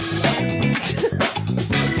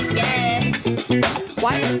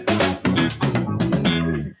Why?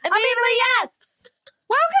 Immediately yes.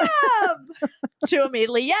 Welcome to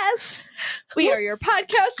Immediately Yes. We are your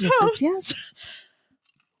podcast hosts, Yes.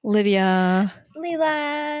 Lydia,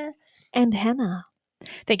 Leela, and Hannah.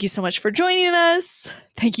 Thank you so much for joining us.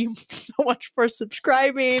 Thank you so much for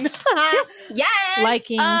subscribing. yes,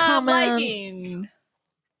 Liking, comments. Liking.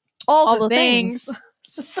 All the things.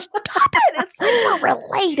 Stop it. It's like we're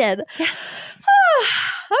related. yes.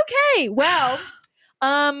 Okay. Well,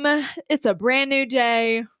 it's a brand new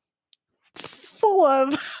day full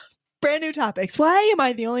of brand new topics. Why am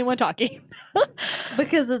I the only one talking?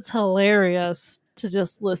 Because it's hilarious to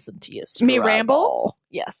just listen to you Me struggle. ramble?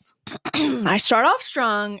 Yes. I start off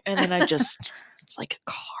strong and then I just, it's like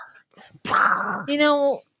a car. You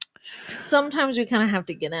know, sometimes we kind of have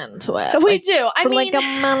to get into it. We Like, do. I for mean, like a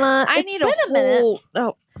minute. I It's need been a minute.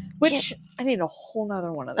 whole, which I need a whole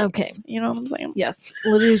nother one of these. Okay. You know what I'm saying? Yes.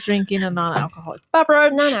 Lydia's drinking a non-alcoholic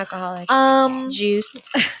beverage. Non-alcoholic Juice.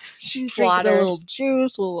 She's Water. drinking A little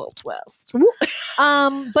juice, a little twist.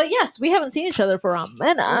 But yes, we haven't seen each other for a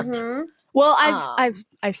minute. Mhm. Well,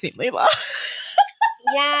 I've seen Leela.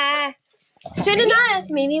 Yeah. Soon enough,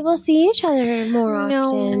 maybe we'll see each other more No.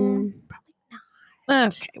 often.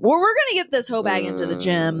 Okay. Well, we're gonna get this whole bag into the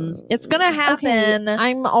gym. It's gonna happen.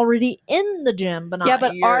 I'm already in the gym, but not Yeah,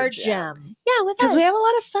 but your our gym. gym. Yeah, with Because us. we have a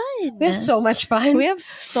lot of fun. We have so much fun. We have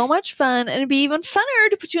so much fun, and it'd be even funner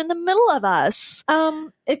to put you in the middle of us.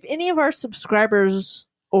 If any of our subscribers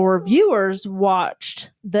or viewers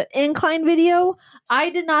watched the incline video, I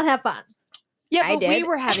did not have fun. Yeah, I but we did.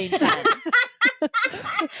 were having fun.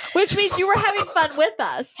 Which means you were having fun with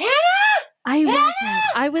us. I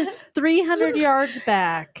wasn't. I was 300 yards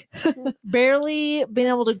back, barely being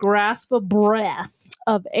able to grasp a breath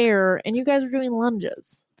of air, and you guys were doing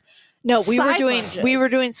lunges. No, we Side were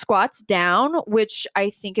lunges. doing squats down, which I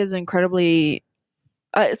think is incredibly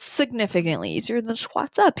it's significantly easier than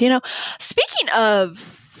squats up. You know, speaking of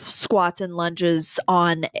squats and lunges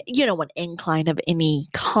on, you know, an incline of any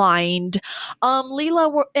kind,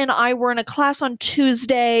 Leela and I were in a class on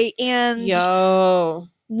Tuesday, and Yo.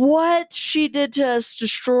 what she did to us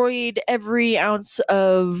destroyed every ounce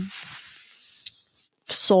of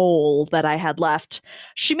soul that I had left.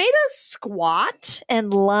 She made us squat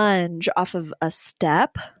and lunge off of a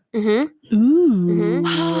step Mm-hmm. Ooh.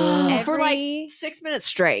 for like Every- 6 minutes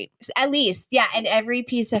straight. At least, yeah. And every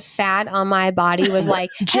piece of fat on my body was like,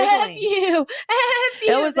 Jiggling. F you. F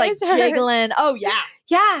you. It was like this hurts." jiggling. Oh yeah.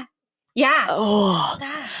 Yeah. Yeah. Oh.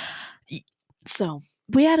 Stop. So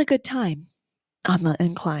we had a good time on the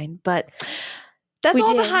incline, but that's We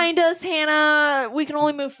all did. behind us, Hannah. We can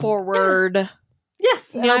only move forward.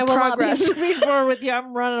 Yes, No and I will progress. not be moving forward with you.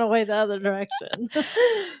 I'm running away the other direction.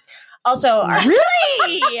 Also,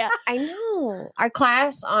 Really? I know our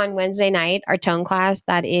class on Wednesday night, our tone class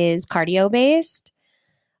that is cardio based.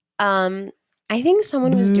 I think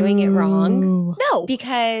someone was doing it wrong Boo. No,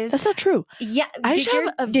 because that's not true. yeah, I just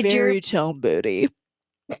have a very tone booty.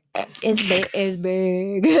 is big is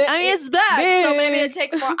big. I mean, it's back, so maybe it Big.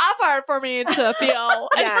 takes more effort for me to feel.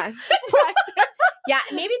 yeah, yeah.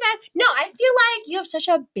 Maybe that. No, I feel like you have such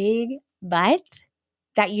a big butt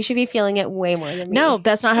that you should be feeling it way more than me. No,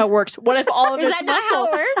 that's not how it works. What if all of is it's that not muscle? how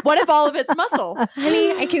it works? What if all of it's muscle?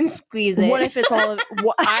 Honey, I can squeeze it. What if it's all of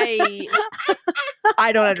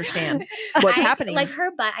I don't understand what's happening. Like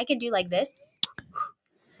her butt, I could do like this.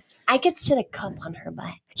 I could sit a cup on her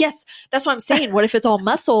butt. Yes, that's what I'm saying. What if it's all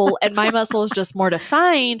muscle and my muscle is just more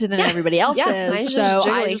defined than Yeah. everybody mine's else's? just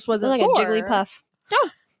So I jiggly. just wasn't like sore. a jiggly puff.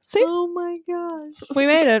 See, Oh my gosh. we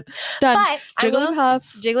made it. Done. But I Jiggly will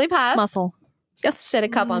puff, jiggly puff. muscle. Yes, Sit a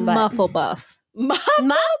cup on butt. Muffle buff. Muffle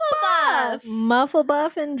buff. Muffle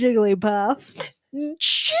buff and jiggly puff.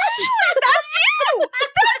 Shit, that's you.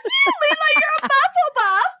 That's you, Leela. You're a muffle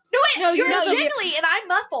buff. No, wait, No, you're no, you- jiggly and I'm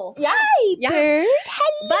muffle. Yeah. Yeah. Bird.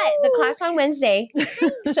 But the class on Wednesday,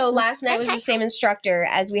 so last night was the same instructor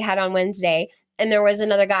as we had on Wednesday. And there was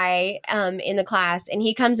another guy in the class, and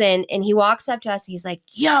he comes in and he walks up to us and he's like,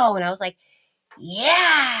 yo. And I was like,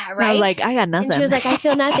 yeah, right. I was like, I got nothing. and she was like, I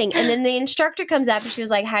feel nothing. And then the instructor comes up and she was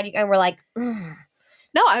like, how do you, and we're like, mm.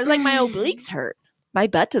 no, I was like, my obliques hurt. My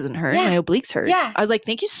butt doesn't hurt. Yeah. My obliques hurt. Yeah. I was like,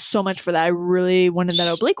 thank you so much for that. I really wanted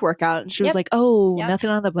that oblique workout. And she was Yep. like, oh, Yep. nothing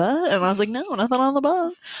on the butt? And I was like, no, nothing on the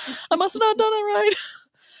butt. I must have not done it right.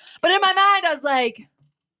 But in my mind, I was like,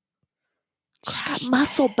 she's got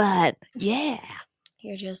muscle butt. Yeah.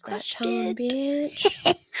 You're just that Crushed tone, it. bitch.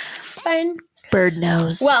 It's fine. Bird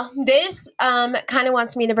nose. Well, this kind of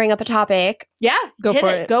wants me to bring up a topic. yeah. Go hit for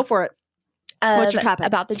it. Go for it. What's your topic?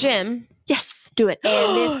 about the gym. Yes, do it.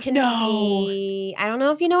 And this can be, I don't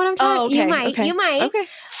know if you know what I'm talking about. okay, You might. okay, You might. Okay.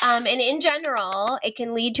 And in general, it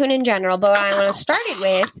can lead to an in general. But what I want to start it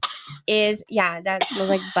with is, that smells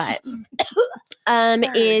like butt.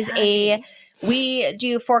 We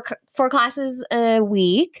do four classes a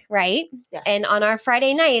week, right? Yes. And on our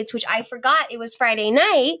Friday nights, which I forgot it was Friday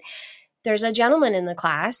night, there's a gentleman in the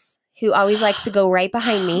class who always likes to go right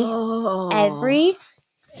behind me every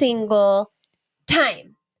single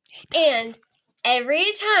time. And every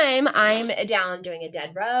time I'm down doing a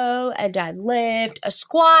dead row, a deadlift, a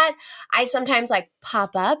squat, I sometimes like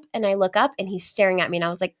pop up and I look up and he's staring at me and I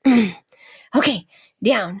was like, okay,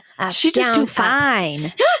 down, up, She just down, do up.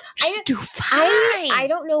 fine. Just do fine. I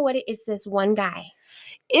don't know what it is. This one guy.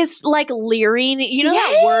 It's like leering. You know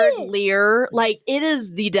that word leer? Like it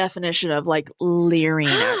is the definition of like leering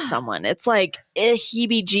at someone. It's like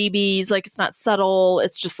heebie-jeebies. Like it's not subtle.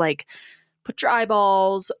 It's just like put your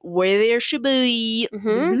eyeballs where they should be.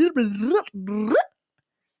 Mm-hmm.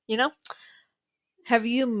 You know? Have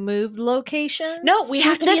you moved locations? No, we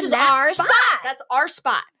have to This be in is that our spot. That's our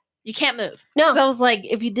spot. You can't move. No. So I was like,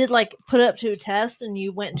 if you did like put it up to a test and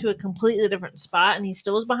you went to a completely different spot and he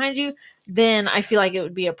still was behind you, then I feel like it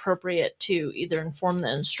would be appropriate to either inform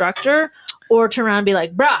the instructor or turn around and be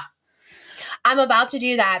like, bruh. I'm about to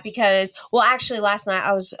do that because, well, actually last night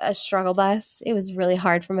I was a struggle bus. It was really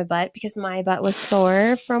hard for my butt because my butt was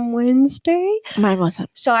sore from Wednesday. Mine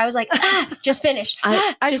wasn't. So I was like, just finished.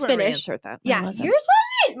 I just finished. That. Mine Yeah, wasn't. yours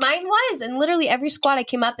wasn't. Mine was. And literally every squat I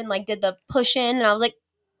came up and like did the push in and I was like,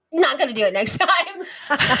 not going to do it next time.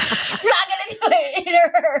 Not going to do it.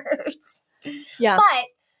 It hurts. Yeah. But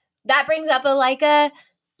that brings up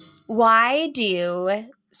why do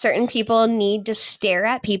certain people need to stare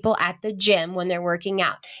at people at the gym when they're working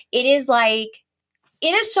out? It is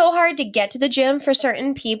so hard to get to the gym for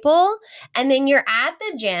certain people, and then you're at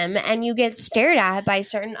the gym and you get stared at by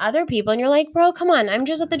certain other people, and you're like, bro, come on, I'm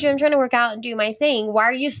just at the gym trying to work out and do my thing. Why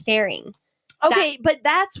are you staring? Okay, but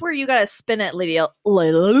that's where you gotta spin it, Leela,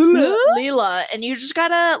 and you just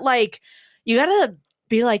gotta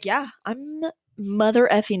be like, yeah, I'm mother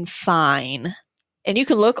effing fine. And you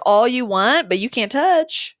can look all you want, but you can't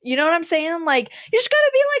touch. You know what I'm saying? Like, you just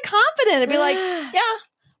gotta be like confident and be like, yeah,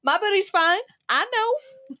 my buddy's fine. I know.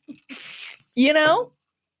 You know?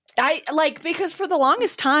 I like, because for the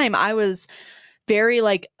longest time I was very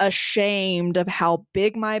like ashamed of how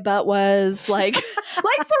big my butt was. Like for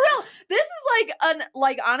real. This is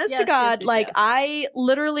like honest to God, yes. I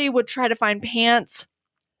literally would try to find pants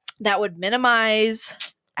that would minimize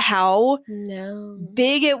how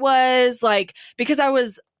big it was, like, because I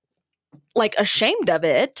was like ashamed of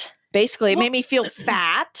it. Basically, it made me feel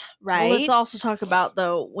fat, right? Well, let's also talk about,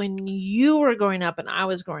 though, when you were growing up and I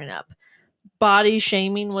was growing up, body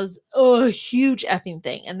shaming was a huge effing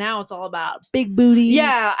thing. And now it's all about big booty.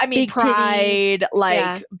 Yeah, I mean, pride, titties.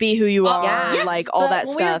 like, be who you are, yes, like, all that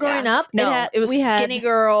when stuff. We were growing up, it was skinny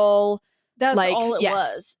girl. That's like, all it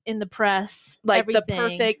was in the press. Like everything. The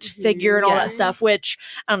perfect figure and all that stuff, which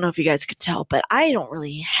I don't know if you guys could tell, but I don't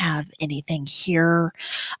really have anything here.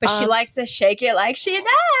 But she likes to shake it like she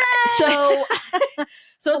does. So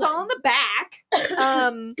it's all in the back.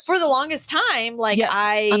 For the longest time, like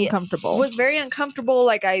uncomfortable. Was very uncomfortable.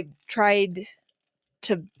 Like I tried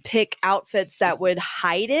to pick outfits that would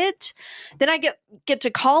hide it. Then I get to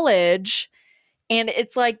college and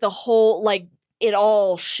it's like the whole, like, it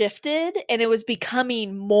all shifted and it was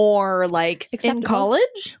becoming more like acceptable. In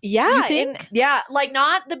college? Yeah. Like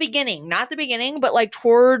not the beginning, but like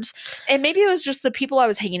towards, and maybe it was just the people I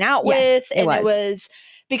was hanging out with. And it was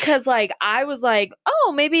because like, I was like,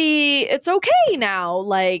 oh, maybe it's okay now.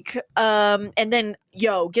 Like, and then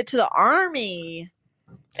get to the army.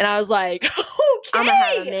 And I was like, okay. I'm gonna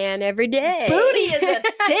have a man every day. Booty is a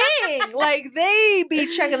thing. Like they be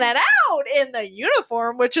checking that out in the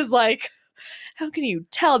uniform, which is like, how can you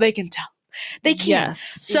tell? They can tell. They can. Yes.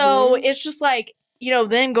 So it's just like,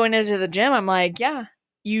 then going into the gym, I'm like, yeah,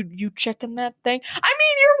 you checking that thing? I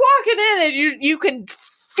mean, you're walking in and you can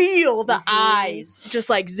feel the eyes just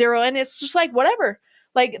like zero. And it's just like, whatever.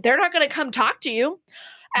 Like they're not going to come talk to you.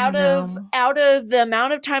 Out of the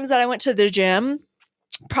amount of times that I went to the gym,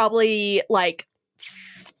 probably like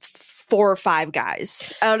 4 or 5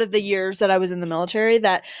 guys out of the years that I was in the military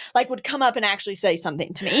that like would come up and actually say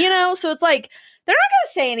something to me, so it's like, they're not going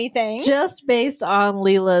to say anything. Just based on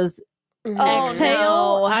Leela's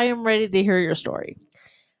exhale, no. I am ready to hear your story.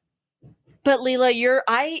 But Leela,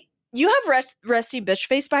 You have resting bitch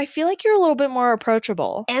face, but I feel like you're a little bit more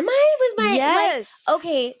approachable. Am I with my Yes. like,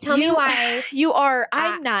 okay, tell me why. You are.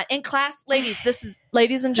 I'm not. In class, ladies,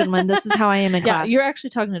 ladies and gentlemen, this is how I am in Yeah, class. you're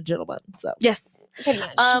actually talking to gentlemen. So yes. Pretty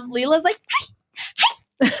much. Leela's like,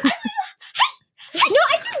 No,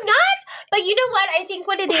 I do not. But you know what? I think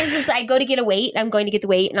what it is I go to get a weight. I'm going to get the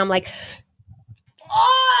weight, and I'm like,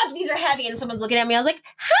 oh, these are heavy. And someone's looking at me. I was like,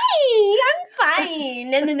 hi, I'm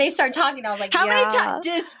fine. And then they start talking. I was like, how yeah. many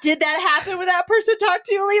times did that happen when that person talked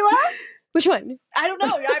to you, Leela? Which one? I don't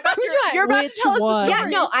know. Which one? You're about Which to tell us one? the Yeah,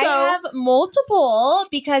 story. no, I have multiple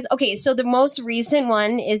because, okay, so the most recent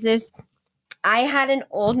one is this. I had an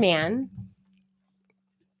old man.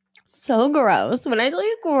 So gross. When I tell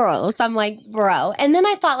you gross, I'm like, bro. And then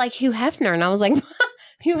I thought like Hugh Hefner, and I was like,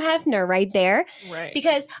 Hugh Hefner right there. right.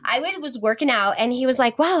 Because was working out, and he was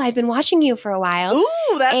like, wow, I've been watching you for a while.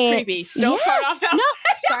 Ooh, that's And- creepy. Don't Yeah. start off that. No,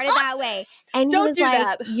 started that way. And Don't he was do like,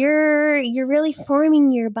 that. You're really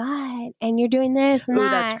forming your butt, and you're doing this and Ooh, that.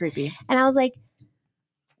 that's creepy. And I was like,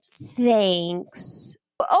 thanks.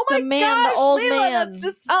 Oh my The man, gosh, the old Leela, man. that's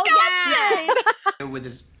disgusting. Oh, yeah. With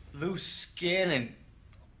his loose skin and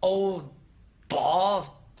old balls.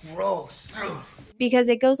 Gross. Because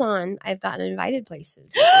it goes on. I've gotten invited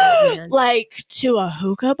places. Man. Like to a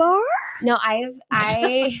hookah bar? No, I To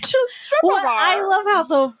a stripper Well, bar? I love how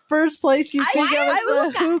the first place you think I of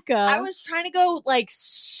is the hookah. I was trying to go like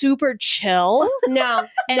super chill no,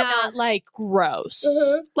 and no. not like gross.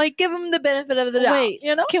 Mhm. Like give them the benefit of the doubt. Wait,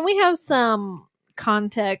 you know? Can we have some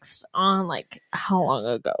context on like how long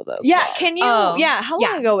ago this Yeah, was? can you? Oh, yeah, how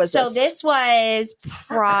long ago was so this? this was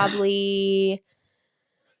probably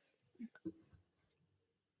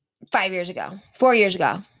 5 years ago, 4 years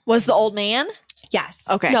ago. Was the old man? Yes.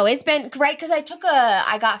 Okay. No, it's been right because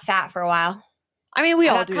I got fat for a while. I mean, we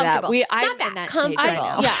I all got do that. comfortable. I'm Not in that, that stage right comfortable.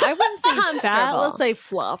 now. Yeah, I wouldn't say fat. Comfortable. Let's say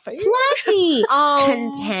fluffy. Fluffy.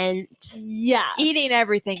 Um, Content. Yeah. Eating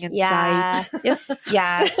everything in Yeah. sight. Yes.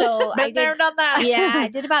 Yeah. So I Been there, did. done that. Yeah, I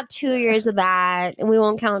did about 2 years of that, and we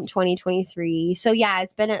won't count 2023. So yeah,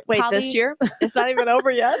 it's been Wait, probably, this year? It's not even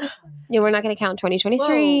over yet. Yeah, we're not going to count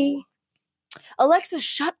 2023. Alexa,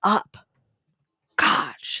 shut up.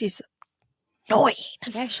 God, she's annoying.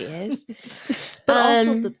 Yeah, she is. But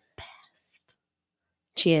also Um, the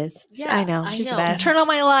She is. I know. She's the best. Turn on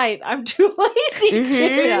my light. I'm too lazy Mhm,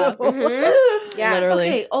 to. mhm. Yeah. Literally.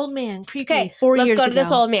 Okay, old man, creepy. Okay, 4 let's years go to this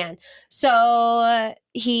ago. old man. So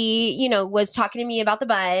he, was talking to me about the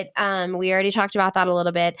butt. We already talked about that a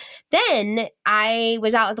little bit. Then I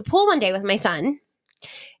was out at the pool one day with my son,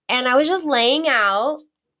 and I was just laying out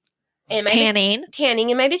in my tanning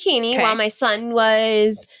in my bikini Okay. while my son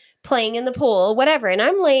was playing in the pool, whatever. And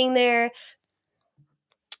I'm laying there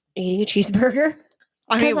eating a cheeseburger.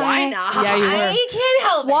 I mean, 'Cause why I- not? Yeah, you were. I can't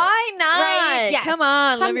help it. Why not? Right? Yes. Come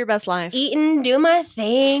on, So live I'm your best life. Eating, doing my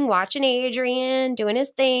thing, watching Adrian, doing his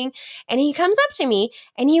thing. And he comes up to me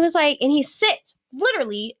and he was like, and he sits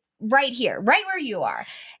literally right here, right where you are.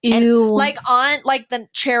 Ew. Like on the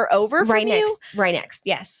chair over from Right you? next. Right next.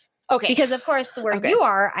 Yes. Okay. Because of course, where Okay. you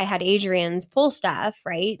are, I had Adrian's pool stuff,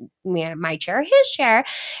 right? My chair, his chair.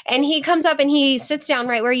 And he comes up and he sits down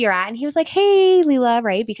right where you're at. And he was like, hey, Leela,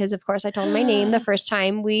 right? Because of course I told him my name the first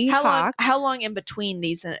time we talked. How long in between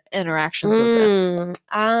these interactions was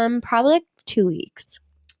it? Probably like 2 weeks.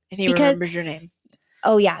 And he because- remembers your name.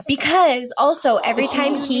 Oh yeah. Because also every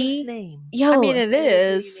time he name. Yo, I mean, it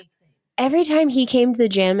is. every time he came to the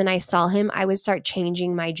gym and I saw him, I would start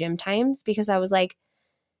changing my gym times because I was like,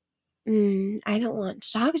 I don't want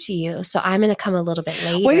to talk to you, so I'm going to come a little bit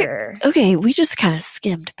later. Okay, we just kind of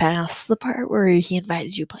skimmed past the part where he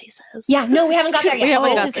invited you places. Yeah, no, we haven't got there We yet. haven't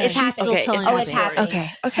This got is, there. it's She's happening. still Okay, telling Oh, the it's story. happening.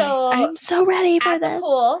 Okay. So, I'm so ready for At the this.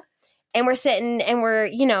 pool, and we're sitting and we're,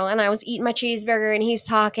 and I was eating my cheeseburger and he's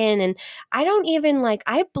talking, and I don't even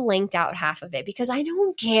I blinked out half of it because I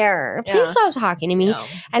don't care. Please Yeah. stop talking to me. Yeah.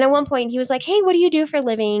 And at one point he was like, hey, what do you do for a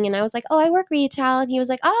living? And I was like, oh, I work retail. And he was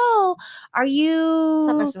like, oh, are you...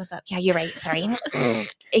 Stop messing with that. Yeah, you're right. Sorry.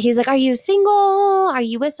 He's like, are you single? Are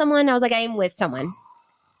you with someone? I was like, I am with someone.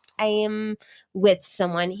 I am with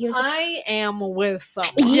someone. He was like, I am with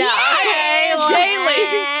someone. yeah,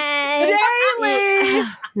 daily. Daily.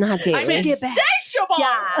 Not daily. I mean, insatiable.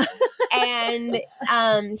 Yeah.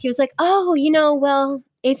 And he was like, oh, well,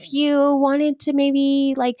 if you wanted to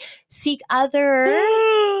maybe seek other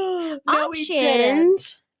No, we didn't.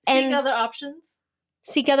 options Seek other options.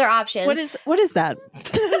 seek other options. What is that?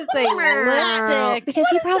 It's a lipstick. Because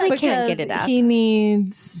he probably can't Because get it up. He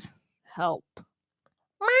needs help.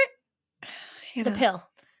 The pill.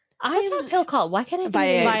 I'm What's that pill called? Why can't I think of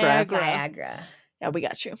it? Viagra. Viagra. Yeah, we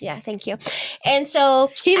got you. Yeah, thank you. And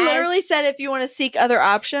so He literally said, if you want to seek other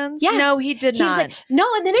options. Yeah. No, he did he was not. like, no,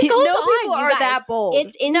 and then it goes no on. people you are guys. that bold.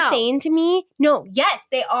 It's insane to me. No, yes,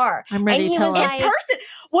 they are. I'm ready And to he tell was us. like, in person.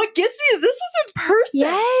 What gets me is this is in person.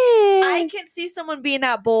 yes. I can see someone being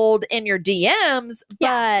that bold in your DMs, but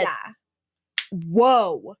yeah.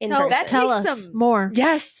 whoa. In Tell, person. tell takes us some- more.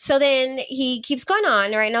 Yes. So then he keeps going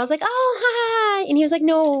on, right? And I was like, oh, ha, ha. And he was like,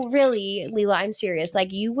 no, really, Leela, I'm serious.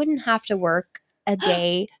 Like, you wouldn't have to work a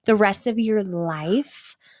day the rest of your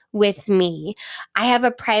life with me. I have a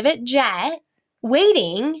private jet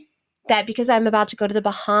waiting that because I'm about to go to the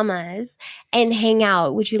Bahamas and hang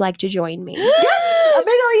out. Would you like to join me? Immediately,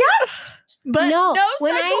 yes. But No, no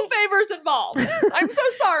when sexual favors involved. I'm so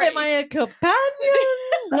sorry. Am I a companion?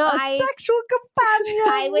 No, a sexual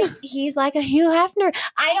companion? he's like a Hugh Hefner.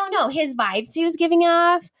 I don't know. His vibes he was giving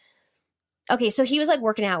off. Okay, so he was like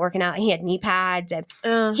working out. And he had knee pads.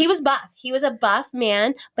 And he was buff. He was a buff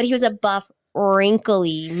man, but he was a buff,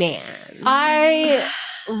 wrinkly man. I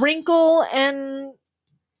wrinkle and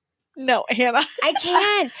no, Hannah. I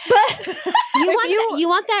can't. but You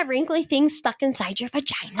want that wrinkly thing stuck inside your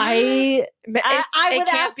vagina? I would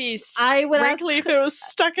can't ask. be I would ask. wrinkly if it was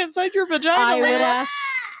stuck inside your vagina. I would ask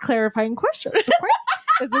clarifying questions.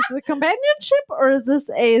 Is this a companionship or is this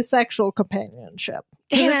a sexual companionship?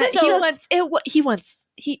 Hannah, So-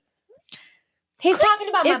 He's talking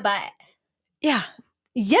about my butt. Yeah.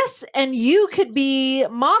 Yes, and you could be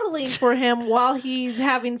modeling for him while he's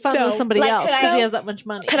having fun No. with somebody Like, else could because I- he has that much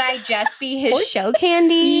money. Could I just be his show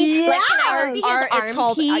candy? Like, can I just be Yes. his It's arm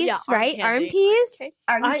called, piece, yeah, arm right? candy. Arm piece? Okay.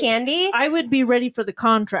 Arm candy? I would be ready for the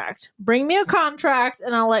contract. Bring me a contract,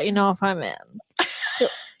 and I'll let you know if I'm in.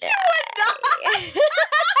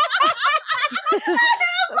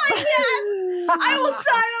 I will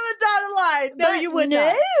sign on the dotted line. No, But you would no,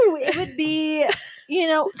 not. it would be,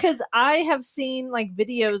 because I have seen like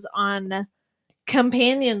videos on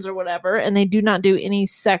companions or whatever, and they do not do any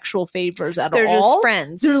sexual favors at They're all. just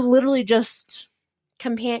friends. They're literally just a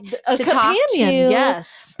To talk companion. to.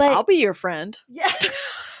 Yes. But I'll be your friend. Yeah.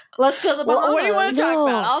 Let's go to the Bahamas. What do you want to talk No.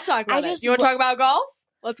 about? I'll talk about I it. just You want to lo- talk about golf?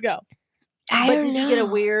 Let's go. I But don't did know. you get a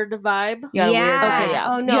weird vibe? You got a weird Yeah. vibe. Okay, yeah.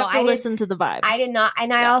 Oh, no, You have to I didn't- listen to the vibe. I did not.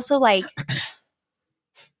 And I also like,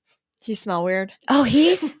 He smell weird. oh,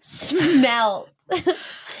 he smelled.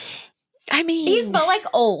 I mean, He smelled like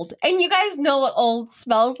old. And you guys know what old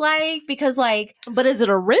smells like because, like, But is it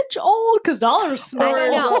a rich old? Because dollars smell I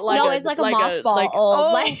don't old. know. No, it's like a mothball old.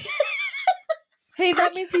 oh. Like, Hey,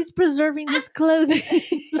 that means he's preserving his clothing.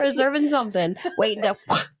 preserving something. Waiting to.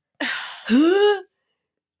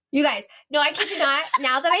 You guys, no, I kid you not.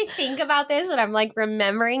 Now that I think about this and I'm like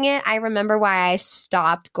remembering it, I remember why I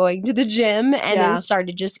stopped going to the gym and Yeah. then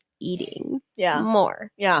started just eating yeah,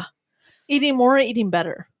 more. yeah. Eating more or eating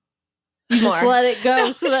better? You just More. let it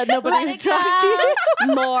go so that nobody Let will it talk to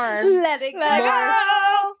you. More. Let it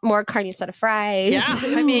go. More carne asada fries. Yeah,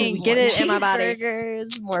 I mean, More get it in my body.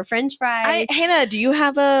 cheeseburgers, more French fries. Hannah, do you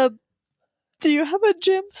have a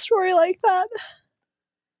gym story like that?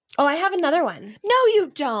 Oh, I have another one. No,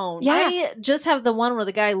 you don't. Yeah. I just have the one where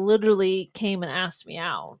the guy literally came and asked me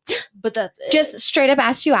out. But that's it. Just straight up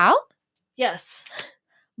asked you out? Yes.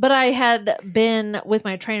 But I had been with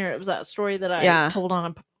my trainer. It was that story that I Yeah. told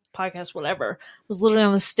on a podcast, whatever. Was literally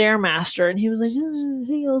on the Stairmaster, and he was like,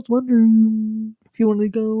 hey, I was wondering if you want to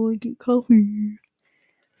go and get coffee.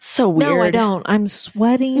 So weird. No, I don't. I'm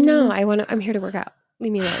sweating. No, I'm here to work out.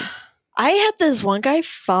 Leave me alone. I had this one guy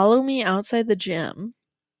follow me outside the gym.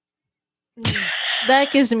 That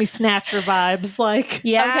gives me Snatcher vibes. Like,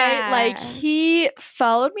 Yeah. Okay, like he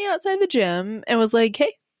followed me outside the gym and was like,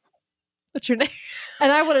 "Hey, what's your name?"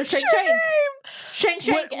 and I would have What's shake, your shake, shake,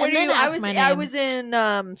 shake, What and are then you? ask my name. I was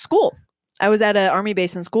in school. I was at an army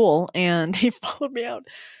base in school, and he followed me out.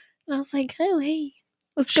 And I was like, "Oh, hey,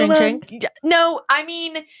 what's Shink, going on?" shink? Yeah, no, I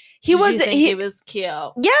mean, he Did you wasn't. think he was cute.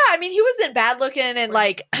 Yeah, I mean, he wasn't bad looking, and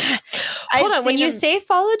like, Hold on. When you say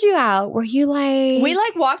followed you out, were you like. we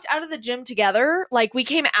like walked out of the gym together, like we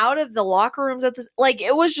came out of the locker rooms at this, like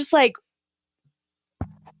it was just like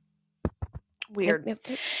weird. Yep.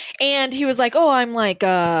 And he was like, "Oh, I'm like,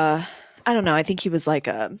 I don't know. I think he was like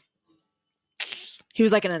an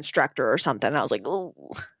instructor or something." And I was like, "Oh,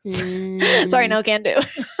 sorry, no, can't do."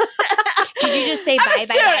 Did you just say I'm a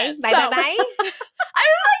bye, bye, bye, student, bye, so- bye, bye? I was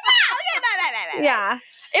like, "Yeah, okay, bye, bye, bye, bye." Yeah.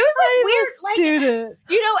 It was like weird, like Student.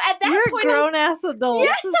 you know, at that You're point, a grown ass adult.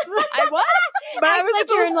 yes, I was, but I was like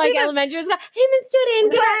still you're a in like student. elementary school. Hey, Miss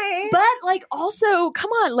Student, goodbye. But like, also, come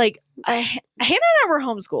on, like, Hannah and I were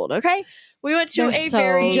homeschooled. Okay, we went to They're a so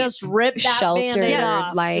very Just rip that sheltered, Band-Aid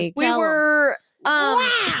off. like- we Tell 'em. were Wow.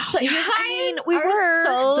 So you guys I mean, we are were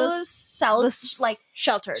so the like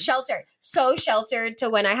sheltered. sheltered, so sheltered to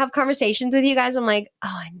when I have conversations with you guys, I'm like,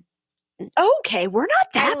 oh, Okay, we're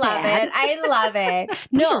not that I love bad. it. I love it.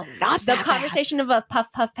 No, not the that conversation of a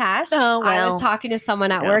puff puff pass. Oh, I well. was talking to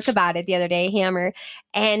someone at Yes. work about it the other day, Hammer,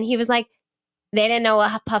 and he was like, they didn't know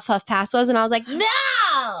what a puff puff pass was, and I was like,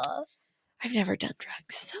 no. I've never done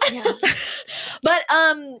drugs. So. Yeah. But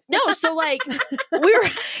no, so like we were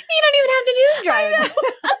You don't even have to do drugs.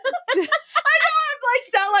 I'm like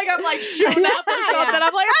sound like I'm like shooting up or Yeah. something.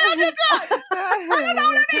 I'm like, I don't do drugs. I know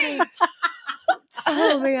what I mean.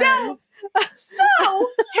 Oh my god. So Hannah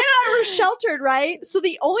and I were sheltered, right? So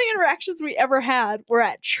the only interactions we ever had were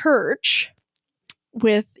at church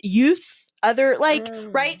with youth, other like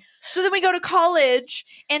right. So then we go to college,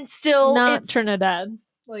 and still Not it's Trinidad.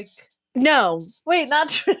 Like, no wait, not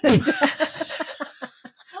Trinidad. What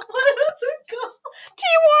was it called?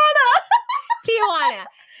 Tijuana.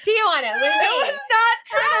 Tijuana. With It me. was not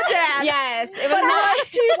Trinidad. Yes, it but was it not. was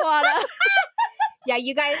Tijuana. Yeah,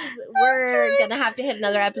 you guys were gonna have to hit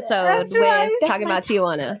another episode After I with talking said- about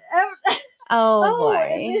Tijuana. After Oh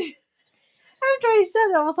boy. I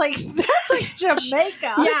said it, I was like, that's like Jamaica.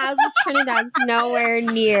 Yeah, I was like, Trinidad's nowhere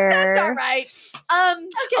near. That's all right.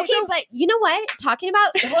 Okay, but you know what? Talking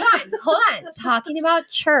about hold on. Talking about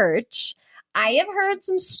church, I have heard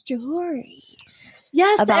some stories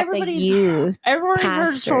Yes, about the everybody's youth. heard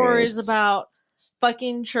pastors. stories about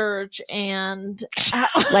fucking church and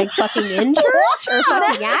Like fucking in church or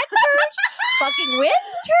fucking at church? Fucking with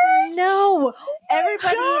church? no,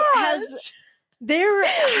 everybody gosh. has their.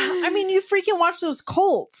 I mean, you freaking watch those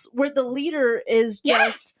cults where the leader is Yeah.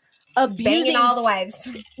 just abusing Banging all the wives.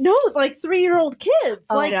 no, like 3-year-old kids.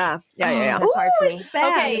 Oh, like, yeah. That's hard for me. it's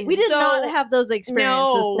bad. Okay, we did so- not have those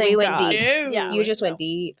experiences. No, thank we went God. deep. No. Yeah, You just went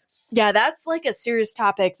deep. Yeah, that's like a serious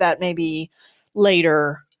topic that maybe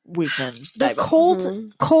later we can The dive into.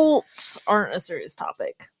 Mhm. cults aren't a serious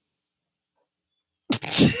topic.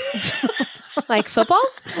 Like football?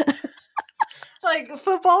 Like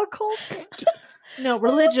football cults? No,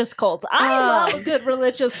 religious cults. I love a good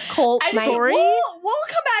religious cult I mean, story. we'll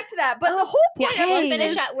come back to that, but the whole Yeah, point we'll of this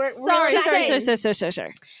finish is, up. We're sorry, really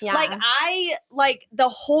Sorry. Yeah. like I like the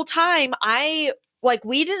whole time I like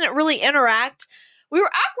we didn't really interact. We were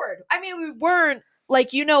awkward. I mean, we weren't like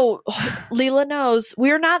Leela knows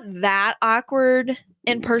we're not that awkward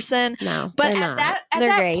in person. no, But they're at not. that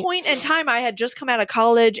They're great. point in time, I had just come out of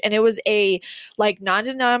college, and it was a like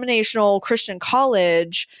non-denominational Christian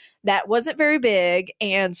college that wasn't very big,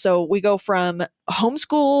 and so we go from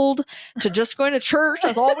homeschooled to just going to church.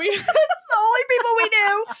 That's all we, that's the only people we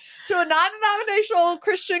knew, to a non-denominational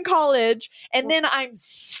Christian college, and then I'm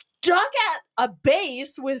stuck at a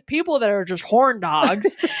base with people that are just horn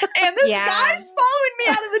dogs, and this Yeah. guy's following me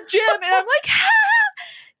out of the gym, and I'm like, ha!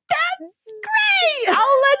 That's great. I'll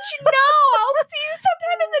let you know. I'll see you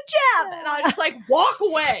sometime in the gym. And I just like walk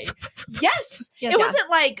away. Yes. Yes. It wasn't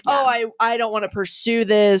like, oh, I don't want to pursue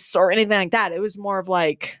this or anything like that. It was more of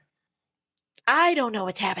like, I don't know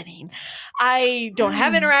what's happening. I don't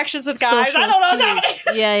have interactions with guys. Social I don't know what's cues.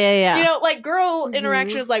 happening. Yeah. You know, like girl Mhm.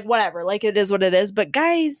 interaction is like whatever. Like it is what it is. But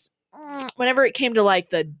guys, whenever it came to like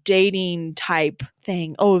the dating type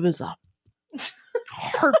thing, it was a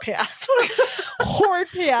hard pass. Hard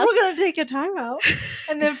pass. We're gonna take a timeout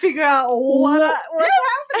and then figure out what's happening.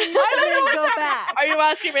 I don't and know then what's go happening. back. Are you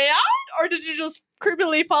asking me out, or did you just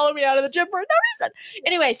creepily follow me out of the gym for no reason?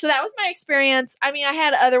 Anyway, so that was my experience. I mean, I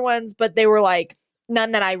had other ones, but they were like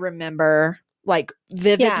none that I remember like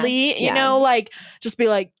vividly. You yeah. know, like just be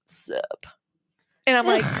like sup, and I'm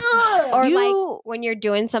like, Or You- like when you're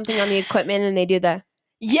doing something on the equipment and they do the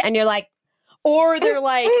yeah. and you're like, Or they're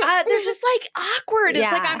like, they're just like awkward.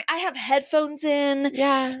 It's like Yeah. I have headphones in.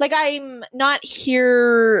 yeah. Like I'm not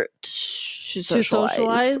here to socialize.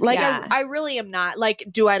 socialize? Like Yeah. I really am not. Like,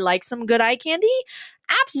 do I like some good eye candy?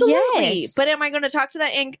 Absolutely. Yes. But am I going to talk to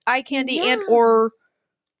that eye candy No. and or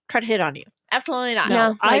try to hit on you? Absolutely not. No.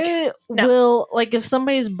 Like, I no. will, like, if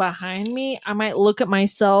somebody's behind me, I might look at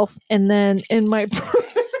myself and then in my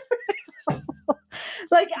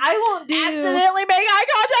like, I won't do accidentally make eye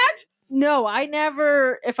contact. No, I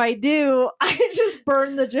never. If I do, I just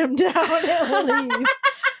burn the gym down and leave.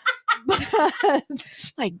 But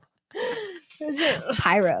Like,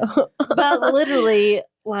 Pyro. but literally,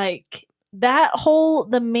 like that whole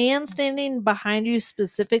the man standing behind you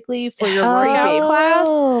specifically for your workout class,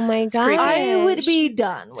 Oh my god. creepy. I would be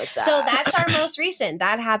done with that. So that's our most recent.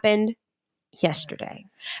 That happened yesterday.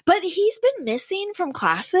 but he's been missing from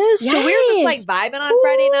classes. So we were just like Yes. vibing on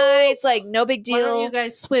Friday nights. Like, no big Why don't deal. you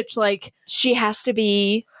guys switch? Like, She has to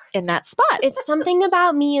be in that spot. It's something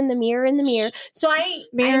about me in the mirror So I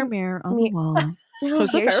mirror, I'm- mirror on the wall. Oh,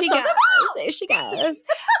 Who's the here she first on goes. the There she goes.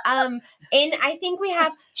 And I think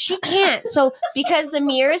she can't. So because the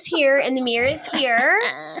mirror is here and the mirror is here,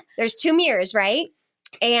 there's 2 mirrors, right?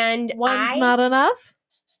 And One's not enough.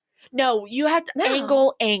 No, you have to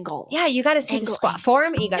No. angle. Yeah, you got to see the Angle, squat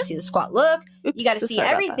form. And you got to see the squat look. Oops, You got to so see sorry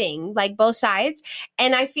about that. everything, like both sides.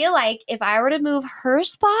 And I feel like if I were to move her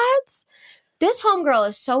spots, this homegirl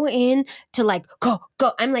is so in to like, go.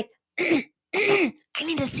 I'm like, I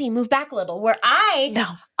need to see, move back a little. Where I No,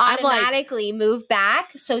 I'm like, automatically move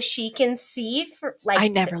back so she can see for like. I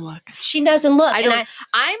never look. She doesn't look. I don't.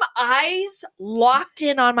 I'm eyes locked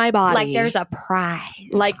in on my body. Like there's a prize.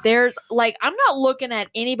 Like I'm not looking at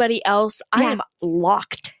anybody else. I am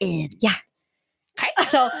locked in. Yeah. Okay.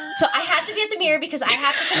 So I had to be at the mirror because I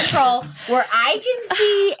have to control where I can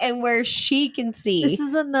see and where she can see. This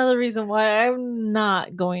is another reason why I'm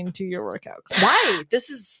not going to your workout class. Why? This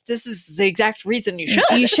is the exact reason you should.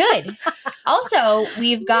 You should. Also,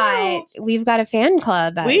 we've got a fan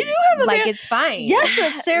club. We do have a like fan- it's fine. Yes,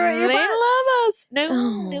 let's stare at your They butt. love us. No,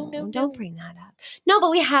 Oh, don't bring that up. No, but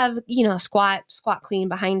we have, squat queen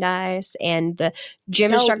behind us, and the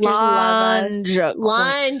gym instructors love us.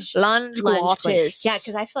 Lunge queen. Yeah,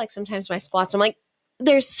 because I feel like sometimes my squats, I'm like,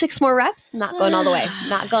 there's 6 more reps, not going all the way,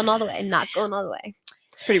 not going all the way, not going all the way.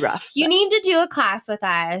 It's pretty rough. You need to do a class with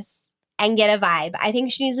us and get a vibe. I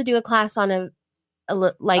think she needs to do a class on a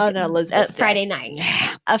Elizabeth Friday Day. night.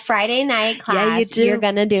 Yeah. A Friday night class. Yeah, you do. You're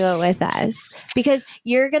gonna do it with us because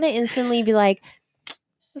you're gonna instantly be like,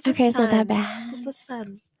 okay, it's not that bad. This was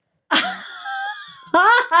fun.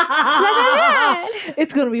 bad.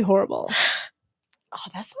 It's going to be horrible. Oh,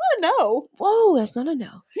 that's not a no. Whoa, that's not a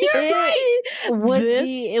no.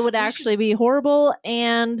 It would actually be horrible.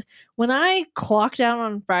 And when I clocked out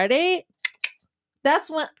on Friday, that's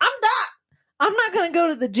when I'm done. I'm not going to go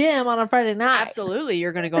to the gym on a Friday night. Absolutely,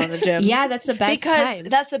 you're going to go in the gym. Yeah, that's the best because time.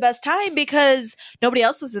 that's the best time because nobody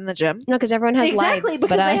else was in the gym. No, because everyone has Exactly, lives,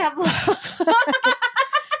 because but they us. have lives.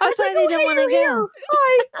 That's why they don't wanna go.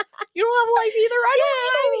 Hi. You don't have a life either. I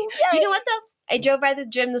don't. You know what though? I drove by the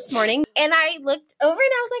gym this morning and I looked over and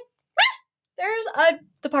I was like,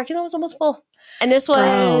 the parking lot was almost full. And this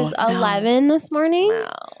was Bro, no. 11 this morning. No.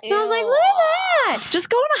 And I was like, look at that. Just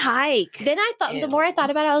go on a hike. Then I thought, Ew. the more I thought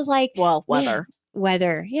about it, I was like, Well, weather.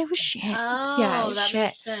 weather. Yeah, it was shit. Oh, Yeah, that shit.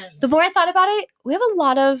 makes sense. The more I thought about it, we have a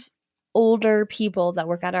lot of older people that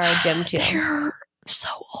work at our gym too. They're so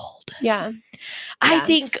old. Yeah. I Yeah.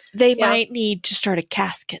 think they Yeah. might need to start a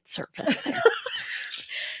casket service there.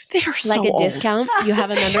 They are so Like a old. discount. You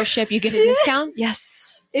have a membership, you get a discount.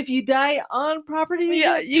 Yes. If you die on property,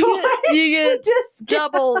 Yeah, you you get just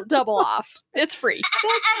double off. It's free.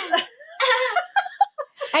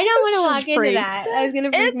 I don't want to It's walk just free. into that. I was going to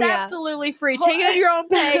freak It's me out. absolutely free. Take it at your own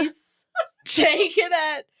pace. Take it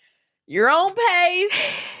at your own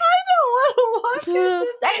pace. I don't want to walk into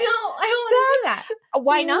I don't want to see that.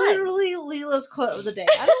 Why not? Literally Leela's quote of the day.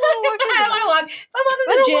 I don't want to walk into I don't want to walk. If I'm walking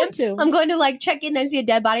I to don't the want gym, to. I'm going to like check in and see a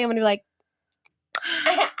dead body. I'm going to be like,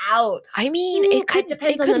 out. I mean, It it could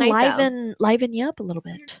depends it on could the night, though. liven you up a little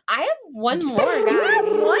bit. I have one more guy.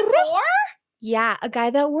 One more? Yeah, a guy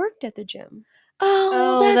that worked at the gym.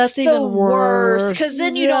 Oh, that's the even worse. Because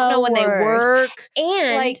then you don't know when they worse. work.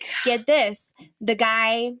 And Like- get this, the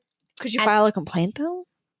guy, Could you At- file a complaint though?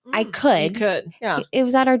 I could. You could. Yeah. it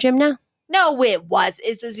was at our gym now. No, it was.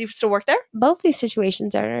 Does he still work there? Both these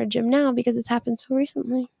situations are at our gym now because it's happened so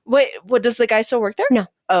recently. Wait, what does the guy still work there? No.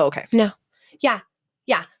 Oh, okay.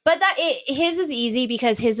 Yeah, but his is easy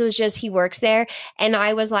because his was just he works there, and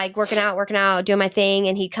I was like working out, doing my thing,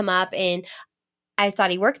 and he'd come up, and I thought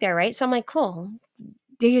he worked there, right? So I'm like, cool,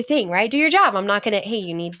 do your thing, right? Do your job. I'm not gonna. Hey,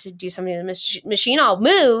 you need to do something to the machine. I'll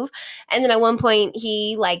move. And then at one point,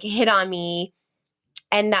 he like hit on me,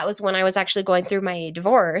 and that was when I was actually going through my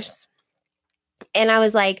divorce. And I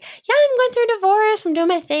was like, yeah, I'm going through a divorce. I'm doing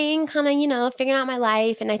my thing, kind of, figuring out my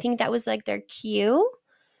life. And I think that was like their cue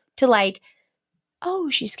to like, oh,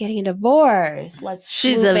 she's getting a divorce. Let's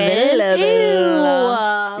She's swoop in.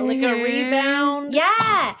 available. Ew, like a Mhm. rebound.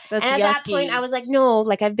 Yeah. That's And at that yucky. point, I was like, no,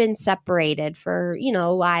 like I've been separated for,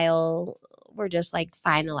 a while. We're just like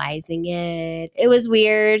finalizing it. It was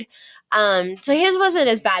weird. So his wasn't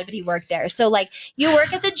as bad, but he worked there. So like you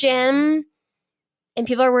work at the gym and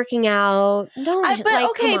people are working out. Don't But like,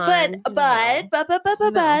 okay, come on.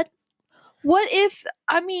 but what if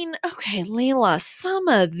okay, Leela, some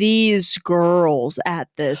of these girls at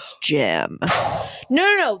this gym.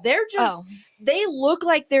 No, they're just Oh. they look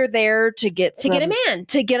like they're there to get to get a man.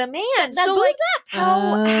 To get a man. That so builds like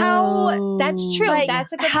up. how That's true. like,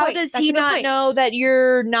 That's a good how point. does That's he a good not point. know that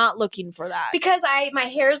you're not looking for that? Because my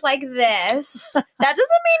hair's like this, That doesn't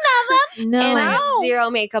mean nothing. No. and I have No. zero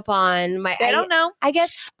makeup on. They don't know. I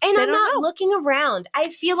guess, and They I'm don't not know. looking around. I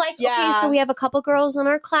feel like, Yeah. okay, so we have a couple girls in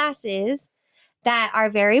our classes that are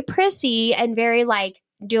very prissy and very like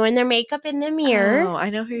doing their makeup in the mirror. Oh,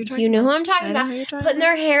 I know who you're talking You know about. who I'm talking I know about. who you're talking Putting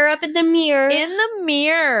their hair up in the mirror. in the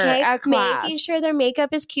mirror Okay, at class. making sure their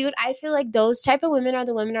makeup is cute. I feel like those type of women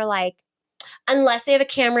are like, unless they have a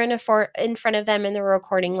camera in front of them and they're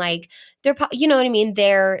recording, like you know what I mean,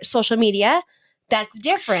 their social media. That's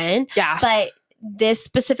different. Yeah. But this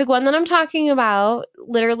specific one that I'm talking about,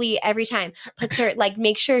 literally every time puts her like,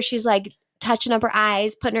 make sure she's like touching up her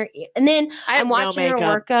eyes, putting her, and then I have I'm watching her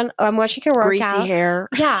makeup. I'm watching her Greasy workout. hair.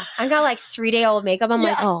 Yeah, I got like 3-day-old makeup. I'm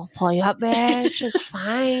like, Yeah. oh, pull you up, bitch. It's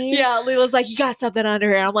fine. Yeah, Leela's like, you got something under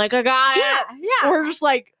here. I'm like, I got Yeah, it. yeah. We're just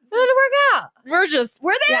like, Let it work out. we're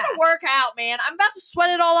there Yeah. to work out, man. I'm about to sweat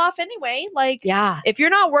it all off anyway. Like, Yeah. if you're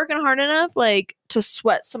not working hard enough, like, to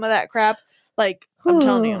sweat some of that crap, like, I'm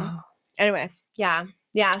telling you. Anyway. Yeah.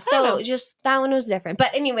 Yeah. don't So know. just that one was different.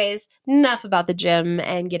 But anyways, enough about the gym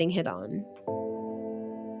and getting hit on.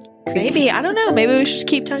 Maybe. I don't know. Maybe we should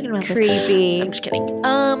keep talking about this. Creepy. I'm just kidding.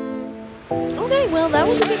 Okay, well, that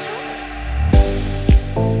was a good time.